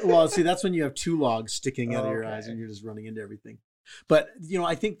 Yeah. but Well, see, that's when you have two logs sticking out of your Okay. eyes and you're just running into everything. But,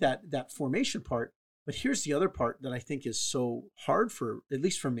 I think that formation part, but here's the other part that I think is so hard for, at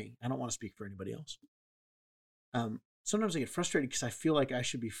least for me. I don't want to speak for anybody else. Sometimes I get frustrated because I feel like I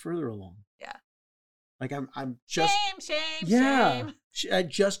should be further along. Yeah. Like I'm just, shame. I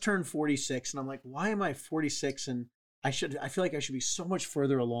just turned 46 and I'm like, why am I 46? And I feel like I should be so much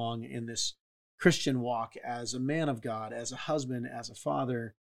further along in this Christian walk as a man of God, as a husband, as a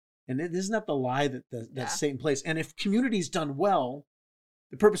father. And isn't that the lie that Satan plays? And if community's done well,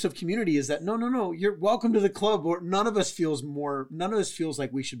 the purpose of community is that no, you're welcome to the club, or none of us feels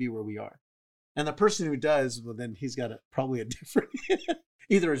like we should be where we are. And the person who does, well, then he's got probably a different,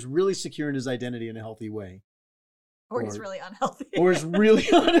 either is really secure in his identity in a healthy way, Or he's really unhealthy. or is really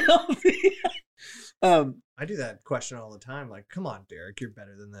unhealthy. I do that question all the time. Like, come on, Derek, you're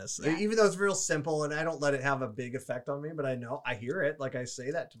better than this. Yeah. Even though it's real simple and I don't let it have a big effect on me, but I know, I hear it. Like, I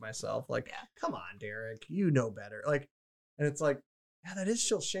say that to myself. Like, Yeah. come on, Derek, you know better. Like, and it's like, yeah, that is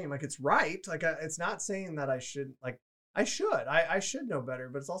still shame. Like, it's right. Like, it's not saying that I should, like, I should know better,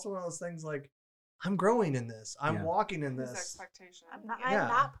 but it's also one of those things like, I'm growing in this. I'm Yeah. walking in His this. expectation. I'm not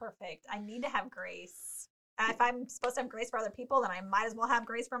Yeah. perfect. I need to have grace. And if I'm supposed to have grace for other people, then I might as well have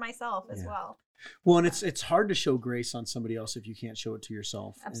grace for myself as Yeah. well. Well, and it's hard to show grace on somebody else if you can't show it to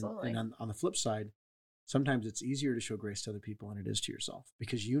yourself. Absolutely. And on the flip side, sometimes it's easier to show grace to other people than it is to yourself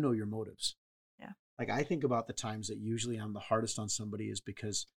because you know your motives. Yeah. Like I think about the times that usually I'm the hardest on somebody is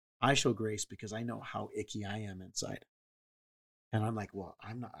because I show grace because I know how icky I am inside. And I'm like, well,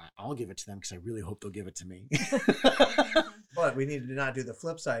 I'll give it to them because I really hope they'll give it to me. But we need to not do the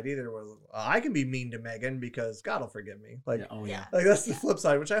flip side either. Where I can be mean to Megan because God will forgive me. Like, Yeah, oh yeah. like that's the flip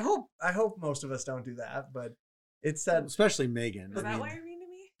side, which I hope most of us don't do that. But it's that, Especially Megan. Is I that mean, why you're mean to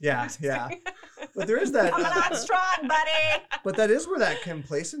me? yeah, yeah. But there is that. Coming on strong, buddy. But that is where that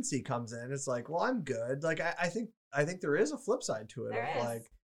complacency comes in. It's like, well, I'm good. Like I think there is a flip side to it. There Of is.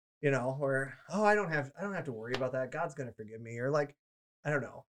 like, where I don't have to worry about that. God's gonna forgive me. Or like, I don't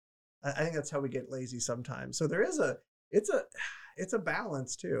know. I think that's how we get lazy sometimes. So there is it's a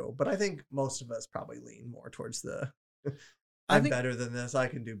balance too. But I think most of us probably lean more towards the I'm better than this. I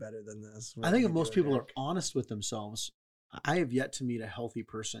can do better than this. I think if most people are honest with themselves, I have yet to meet a healthy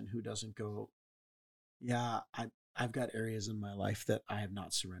person who doesn't go, yeah, I've got areas in my life that I have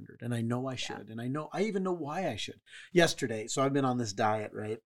not surrendered, and I know I should, and I even know why I should. Yesterday, so I've been on this diet,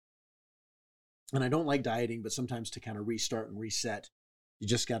 right? And I don't like dieting, but sometimes to kind of restart and reset, you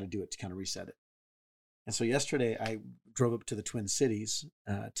just got to do it to kind of reset it. And so yesterday I drove up to the Twin Cities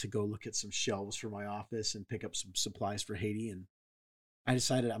to go look at some shelves for my office and pick up some supplies for Haiti. And I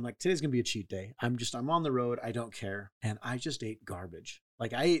decided, I'm like, today's going to be a cheat day. I'm on the road. I don't care. And I just ate garbage.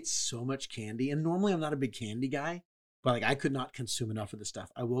 Like, I ate so much candy. And normally I'm not a big candy guy, but like I could not consume enough of this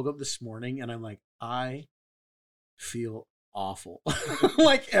stuff. I woke up this morning and I'm like, I feel awful.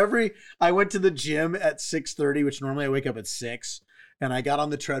 I went to the gym at 6:30, which normally I wake up at 6. And I got on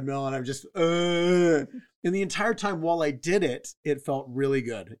the treadmill and I'm just, and the entire time while I did it, it felt really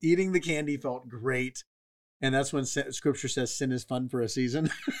good. Eating the candy felt great. And that's when scripture says sin is fun for a season.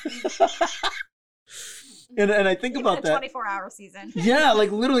 and I think Even about a that. 24-hour season. Yeah,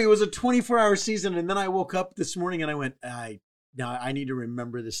 like literally it was a 24-hour season. And then I woke up this morning and I went, now I need to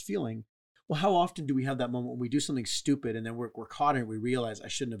remember this feeling. Well, how often do we have that moment when we do something stupid and then we're caught in it, we realize I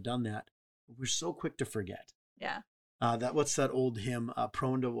shouldn't have done that. We're so quick to forget. Yeah. What's that old hymn?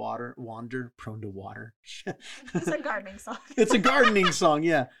 Prone to water. It's a gardening song. It's a gardening song,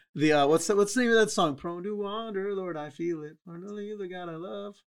 yeah. What's the name of that song? Prone to wander, Lord, I feel it. Prone to leave the God I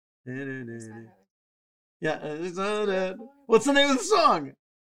love. Yeah. What's the name of the song?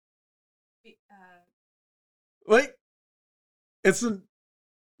 Wait. It's a.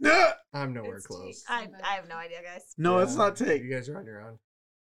 I'm nowhere It's close. I have no idea, guys. No, it's not Take. You guys are on your own.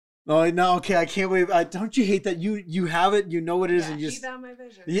 Oh no, okay, I can't believe. Don't you hate that you have it? You know what it is, and you Be just. thou my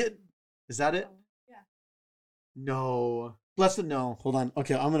vision. Yeah. Is that it? Yeah. No. Blessed, no. Hold on.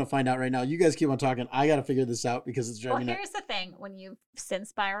 Okay, I'm gonna find out right now. You guys keep on talking. I gotta figure this out because it's Well, driving me nuts. here's the thing. When you've sin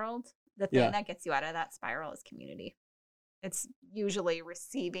spiraled, the thing Yeah. that gets you out of that spiral is community. It's usually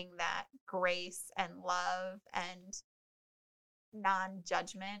receiving that grace and love and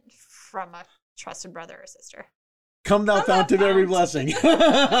non-judgment from a trusted brother or sister. Come thou fount of every blessing.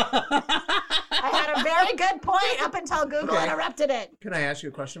 I had a very good point up until Google Okay. interrupted it. Can I ask you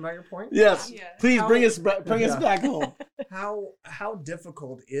a question about your point? Yes. Yeah. Please bring us Yeah. back home. How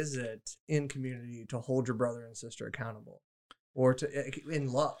difficult is it in community to hold your brother and sister accountable, or to in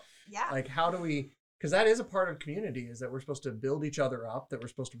love? Yeah. Like, how do we? Because that is a part of community, is that we're supposed to build each other up, that we're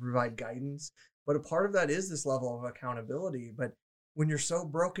supposed to provide guidance, but a part of that is this level of accountability. But when you're so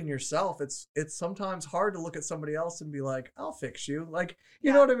broken yourself, it's sometimes hard to look at somebody else and be like, "I'll fix you." Like,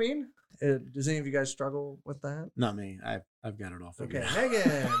 you know what I mean? Does any of you guys struggle with that? Not me. I've got it all figured Okay, out.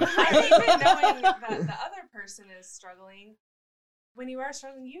 Megan. I think that knowing that the other person is struggling, when you are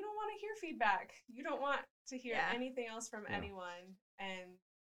struggling, you don't want to hear feedback. You don't want to hear Yeah. anything else from Yeah. anyone, and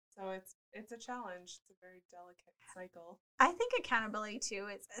so it's a challenge. It's a very delicate cycle. I think accountability too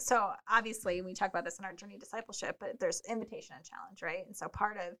is, so obviously we talk about this in our journey discipleship, but there's invitation and challenge, right? And so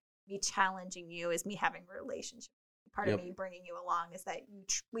part of me challenging you is me having a relationship. Part Yep. of me bringing you along is that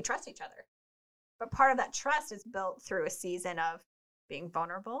we trust each other. But part of that trust is built through a season of being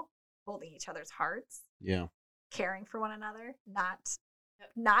vulnerable, holding each other's hearts, Yeah. caring for one another,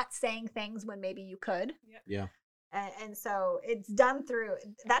 not saying things when maybe you could. Yep. Yeah. And so it's done through,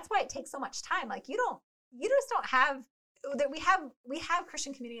 that's why it takes so much time. Like you just don't have that. We have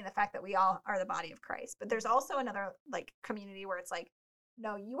Christian community in the fact that we all are the body of Christ, but there's also another like community where it's like,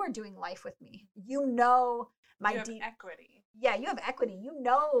 no, you are doing life with me. You know, my You have deep equity. yeah, you have equity. You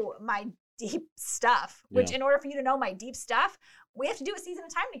know my deep stuff, which Yeah. in order for you to know my deep stuff, we have to do a season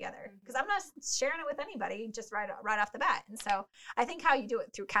of time together because I'm not sharing it with anybody just right off the bat. And so I think how you do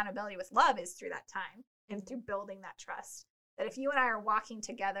it through accountability with love is through that time and through building that trust. That if you and I are walking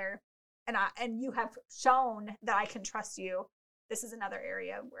together and you have shown that I can trust you, this is another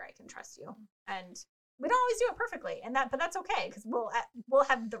area where I can trust you. And we don't always do it perfectly, but that's okay because we'll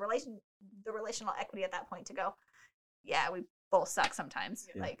have the relational equity at that point to go, yeah, we both suck sometimes.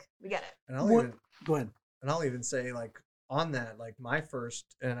 Yeah. Like we get it. And Go ahead. I'll even say, like, on that, like my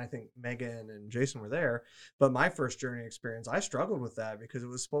first, and I think Megan and Jason were there, but my first journey experience, I struggled with that because it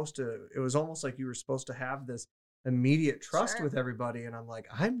was almost like you were supposed to have this immediate trust Sure. with everybody. And I'm like,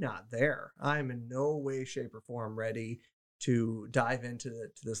 I'm not there. I'm in no way, shape, or form ready to dive into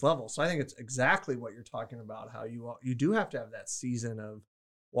to this level. So I think it's exactly what you're talking about, how you do have to have that season of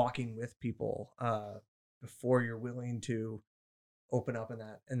walking with people before you're willing to open up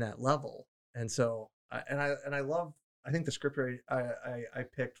in that level. And so I love, I think the scripture I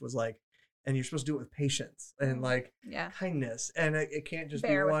picked was like, and you're supposed to do it with patience and like Yeah. kindness, and it can't just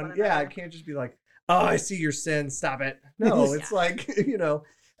Bear be with one. one Yeah, another. it can't just be like, oh, I see your sin, stop it. No, it's Yeah. like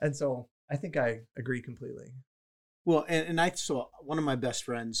and so I think I agree completely. Well, and I saw one of my best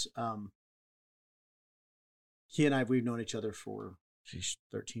friends, he and we've known each other for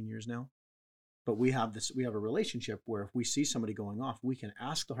 13 years now. But we have a relationship where if we see somebody going off, we can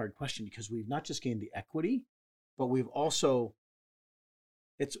ask the hard question, because we've not just gained the equity, but we've also,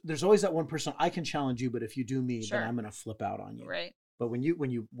 there's always that one person, I can challenge you, but if you do me, Sure. then I'm going to flip out on you. Right. But when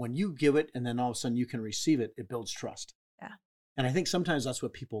you give it, and then all of a sudden you can receive it, it builds trust. Yeah. And I think sometimes that's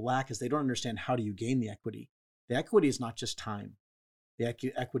what people lack, is they don't understand, how do you gain the equity? The equity is not just time. The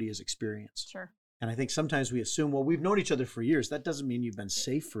equity is experience. Sure. And I think sometimes we assume, well, we've known each other for years. That doesn't mean you've been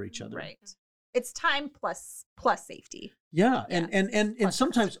safe for each other. Right. It's time plus safety. Yeah. Yeah. And Plus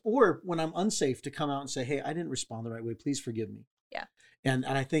sometimes, or when I'm unsafe, to come out and say, hey, I didn't respond the right way. Please forgive me. Yeah. And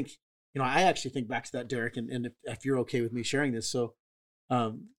I think, I actually think back to that, Derek, and if you're okay with me sharing this. So, I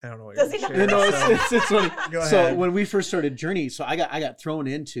don't know what Does you're he sharing. know? it's funny. Go So ahead. when we first started Journey, so I got thrown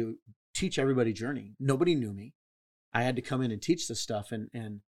in to teach everybody Journey. Nobody knew me. I had to come in and teach this stuff.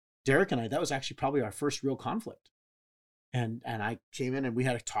 And Derek and I, that was actually probably our first real conflict. And I came in and we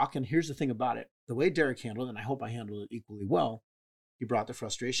had a talk. And here's the thing about it. The way Derek handled it, and I hope I handled it equally well, he brought the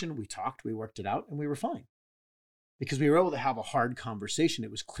frustration. We talked, we worked it out, and we were fine. Because we were able to have a hard conversation.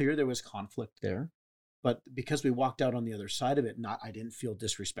 It was clear there was conflict there. But because we walked out on the other side of it, I didn't feel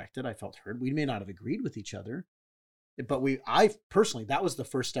disrespected. I felt heard. We may not have agreed with each other. But I personally, that was the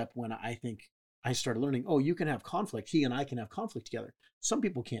first step when I think I started learning, you can have conflict. He and I can have conflict together. Some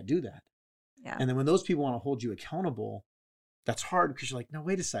people can't do that. Yeah. And then when those people want to hold you accountable, that's hard, because you're like, no,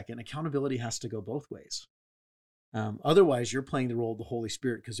 wait a second. Accountability has to go both ways. Otherwise, you're playing the role of the Holy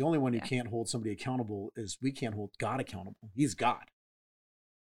Spirit, because the only one who can't hold somebody accountable is we can't hold God accountable. He's God.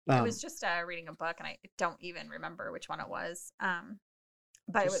 I was just reading a book, and I don't even remember which one it was.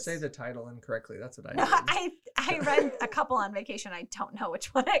 But Just it was say the title incorrectly. That's what I No, did. I read a couple on vacation. I don't know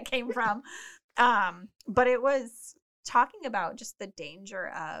which one it came from. But it was talking about just the danger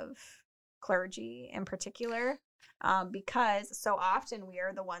of clergy in particular. Because so often we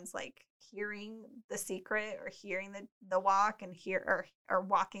are the ones like hearing the secret or hearing the walk and or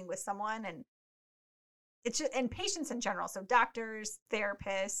walking with someone, and it's just, and patients in general. So doctors,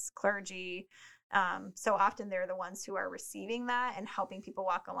 therapists, clergy, so often they're the ones who are receiving that and helping people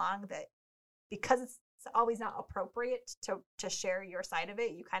walk along, that because it's always not appropriate to share your side of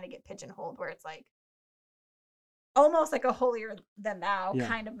it, you kind of get pigeonholed where it's like almost like a holier than thou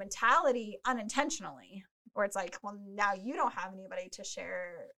kind of mentality unintentionally, where it's like, well, now you don't have anybody to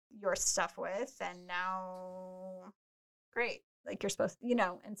share your stuff with, and now great, like you're supposed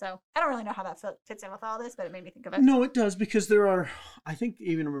to, and so I don't really know how that fits in with all this, but it made me think of it. No, it does, because there are, I think,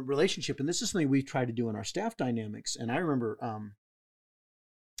 even a relationship, and this is something we try to do in our staff dynamics. And I remember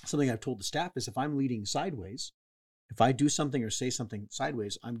something I've told the staff is, if I'm leading sideways, if I do something or say something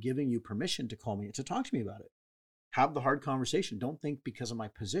sideways, I'm giving you permission to call me, to talk to me about it. Have the hard conversation. Don't think because of my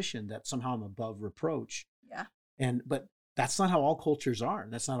position that somehow I'm above reproach. Yeah. But that's not how all cultures are.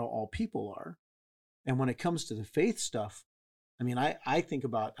 That's not how all people are. And when it comes to the faith stuff, I mean, I think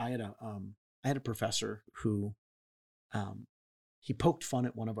about, I had a professor who, he poked fun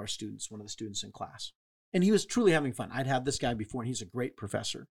at one of the students in class, and he was truly having fun. I'd had this guy before, and he's a great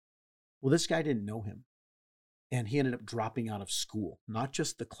professor. Well, this guy didn't know him, and he ended up dropping out of school, not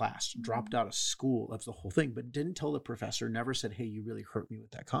just the class, dropped out of school. That's the whole thing, but didn't tell the professor, never said, hey, you really hurt me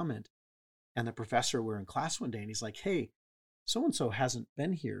with that comment. And the professor, we're in class one day, and he's like, hey, so-and-so hasn't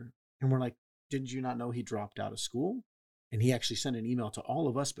been here. And we're like, did you not know he dropped out of school? And he actually sent an email to all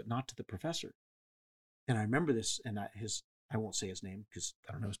of us, but not to the professor. And I remember this, and I won't say his name because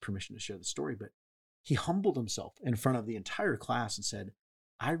I don't know his permission to share the story, but he humbled himself in front of the entire class and said,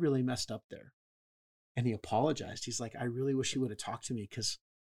 I really messed up there. And he apologized. He's like, I really wish he would have talked to me, because,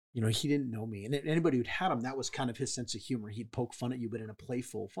 he didn't know me. And anybody who'd had him, that was kind of his sense of humor. He'd poke fun at you, but in a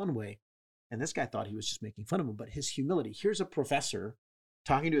playful, fun way. And this guy thought he was just making fun of him, but his humility. Here's a professor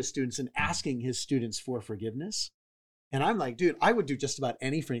talking to his students and asking his students for forgiveness. And I'm like, dude, I would do just about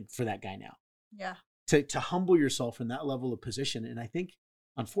anything for that guy now. Yeah. To humble yourself in that level of position. And I think,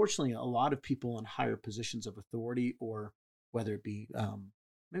 unfortunately, a lot of people in higher positions of authority, or whether it be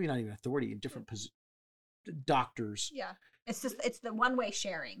maybe not even authority, in different doctors. Yeah. It's the one-way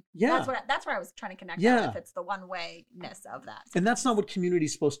sharing. Yeah. That's where I was trying to connect Yeah. that with. It's the one-wayness of that. And that's not what community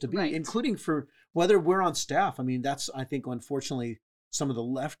is supposed to be, Right. including for whether we're on staff. I mean, that's, I think, unfortunately, some of the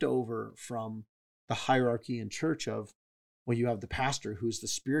leftover from the hierarchy in church of, well, you have the pastor who's the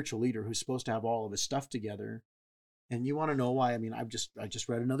spiritual leader who's supposed to have all of his stuff together. And you want to know why? I mean, I just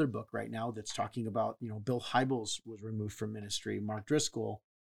read another book right now that's talking about, Bill Hybels was removed from ministry, Mark Driscoll,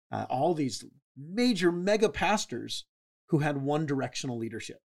 all these major mega pastors who had one directional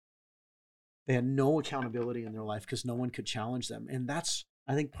leadership. They had no accountability in their life because no one could challenge them. And that's,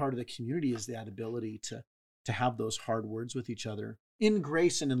 I think, part of the community is that ability to have those hard words with each other in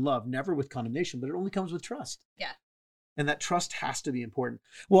grace and in love, never with condemnation, but it only comes with trust. Yeah. And that trust has to be important.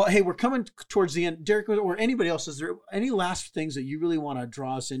 Well, hey, we're coming towards the end. Derek, or anybody else, is there any last things that you really want to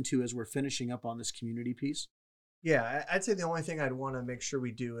draw us into as we're finishing up on this community piece? Yeah, I'd say the only thing I'd want to make sure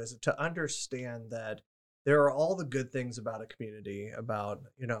we do is to understand that there are all the good things about a community, about,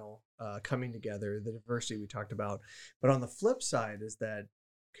 coming together, the diversity we talked about. But on the flip side is that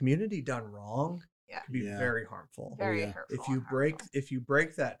community done wrong can be very harmful. Very hurtful. If you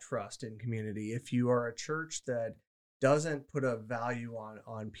break that trust in community, if you are a church that doesn't put a value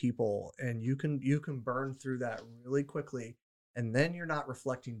on people, and you can burn through that really quickly, and then you're not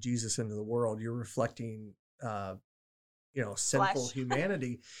reflecting Jesus into the world, you're reflecting sinful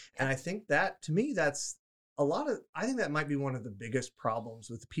humanity. And I think that, to me, that's I think that might be one of the biggest problems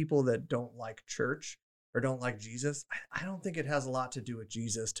with people that don't like church or don't like Jesus. I don't think it has a lot to do with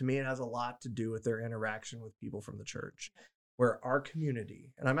Jesus. To me, it has a lot to do with their interaction with people from the church, where our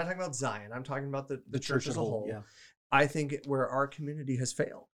community, and I'm not talking about Zion, I'm talking about the church as a whole. Yeah. I think where our community has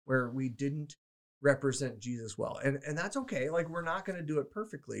failed, where we didn't represent Jesus well. And that's okay. Like, we're not going to do it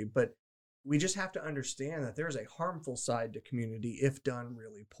perfectly, but we just have to understand that there's a harmful side to community if done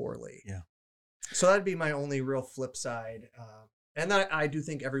really poorly. Yeah. So that'd be my only real flip side. And I do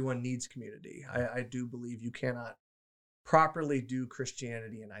think everyone needs community. I do believe you cannot properly do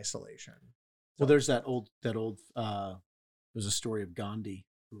Christianity in isolation. Well, there's that old there's a story of Gandhi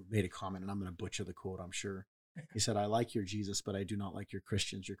who made a comment, and I'm going to butcher the quote, I'm sure. He said, "I like your Jesus, but I do not like your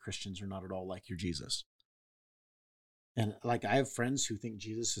Christians. Your Christians are not at all like your Jesus." And like, I have friends who think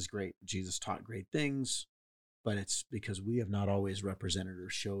Jesus is great. Jesus taught great things, but it's because we have not always represented or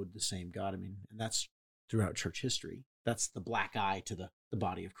showed the same God. I mean, and that's throughout church history. That's the black eye to the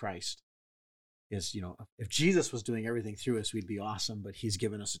body of Christ. Is, if Jesus was doing everything through us, we'd be awesome, but he's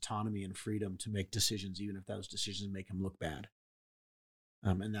given us autonomy and freedom to make decisions, even if those decisions make him look bad.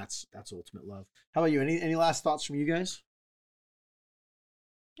 And that's ultimate love. How about you? Any last thoughts from you guys?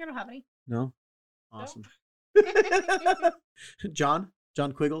 I don't have any. No? Awesome. John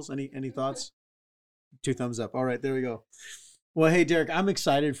Quiggles, any thoughts? 2 thumbs up. All right, there we go. Well, hey, Derek, I'm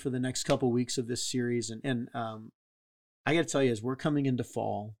excited for the next couple weeks of this series. And I got to tell you, as we're coming into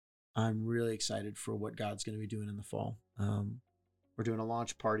fall, I'm really excited for what God's going to be doing in the fall. We're doing a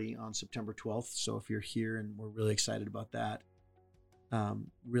launch party on September 12th. So if you're here, and we're really excited about that.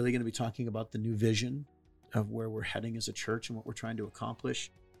 Really going to be talking about the new vision of where we're heading as a church and what we're trying to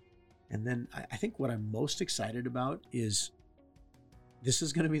accomplish. And then I think what I'm most excited about is this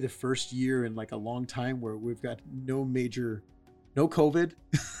is going to be the first year in like a long time where we've got no COVID.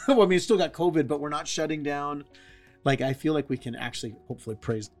 Well, I mean, it's still got COVID, but we're not shutting down. Like, I feel like we can actually hopefully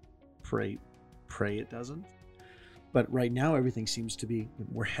pray it doesn't. But right now, everything seems to be,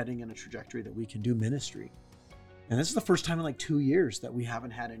 we're heading in a trajectory that we can do ministry. And this is the first time in like 2 years that we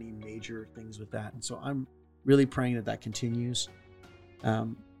haven't had any major things with that. And so I'm really praying that continues.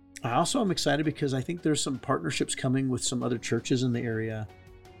 I also am excited because I think there's some partnerships coming with some other churches in the area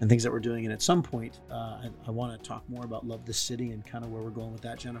and things that we're doing. And at some point, I want to talk more about Love the City and kind of where we're going with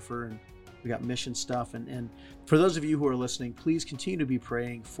that, Jennifer. And we got mission stuff. And for those of you who are listening, please continue to be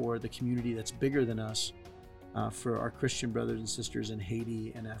praying for the community that's bigger than us, for our Christian brothers and sisters in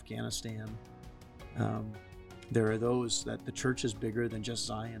Haiti and Afghanistan. There are those that the church is bigger than just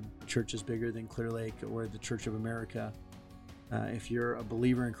Zion. The church is bigger than Clear Lake or the Church of America. If you're a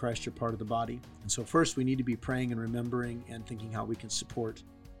believer in Christ, you're part of the body. And so first, we need to be praying and remembering and thinking how we can support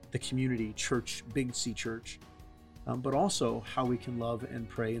the community church, Big C Church, but also how we can love and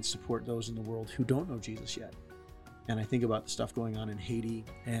pray and support those in the world who don't know Jesus yet. And I think about the stuff going on in Haiti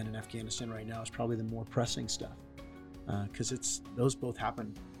and in Afghanistan right now is probably the more pressing stuff, because those both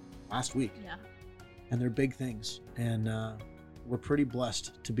happened last week. Yeah. And they're big things. And we're pretty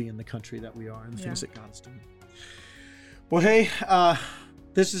blessed to be in the country that we are and the things that God's doing. Well, hey,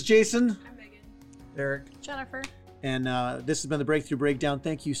 this is Jason. I'm Megan. Derek. Jennifer. And this has been the Breakthrough Breakdown.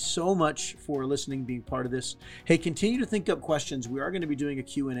 Thank you so much for listening, being part of this. Hey, continue to think up questions. We are going to be doing a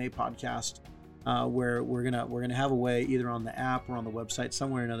Q&A podcast where we're gonna have a way either on the app or on the website,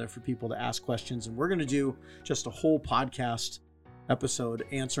 somewhere or another, for people to ask questions. And we're going to do just a whole podcast episode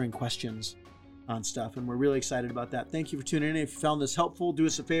answering questions on stuff, and we're really excited about that. Thank you for tuning in. If you found this helpful, do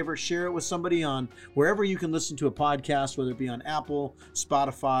us a favor, share it with somebody on wherever you can listen to a podcast, whether it be on Apple,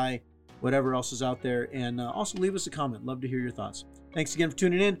 Spotify, whatever else is out there, and also leave us a comment. Love to hear your thoughts. Thanks again for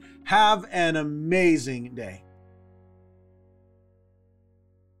tuning in. Have an amazing day.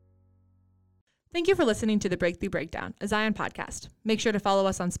 Thank you for listening to the Breakthrough Breakdown, a Zion podcast. Make sure to follow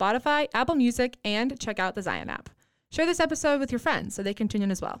us on Spotify, Apple Music, and check out the Zion app. Share this episode with your friends so they can tune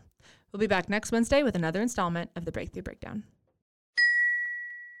in as well. We'll be back next Wednesday with another installment of the Breakthrough Breakdown.